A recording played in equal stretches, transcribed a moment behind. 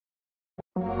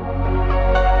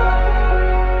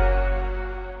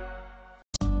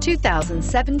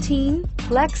2017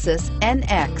 Lexus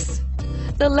NX.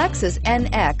 The Lexus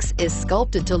NX is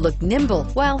sculpted to look nimble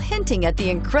while hinting at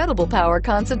the incredible power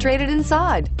concentrated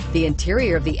inside. The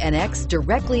interior of the NX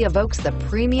directly evokes the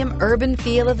premium urban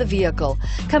feel of the vehicle,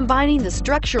 combining the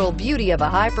structural beauty of a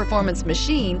high-performance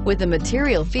machine with a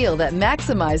material feel that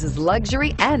maximizes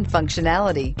luxury and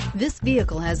functionality. This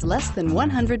vehicle has less than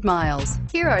 100 miles.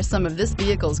 Here are some of this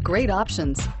vehicle's great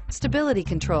options: stability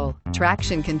control,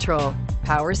 traction control,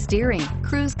 power steering,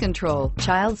 cruise control,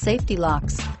 child safety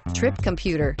locks, trip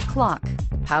computer, clock,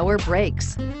 power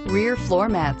brakes, rear floor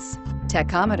mats,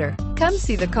 tachometer. Come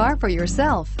see the car for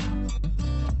yourself.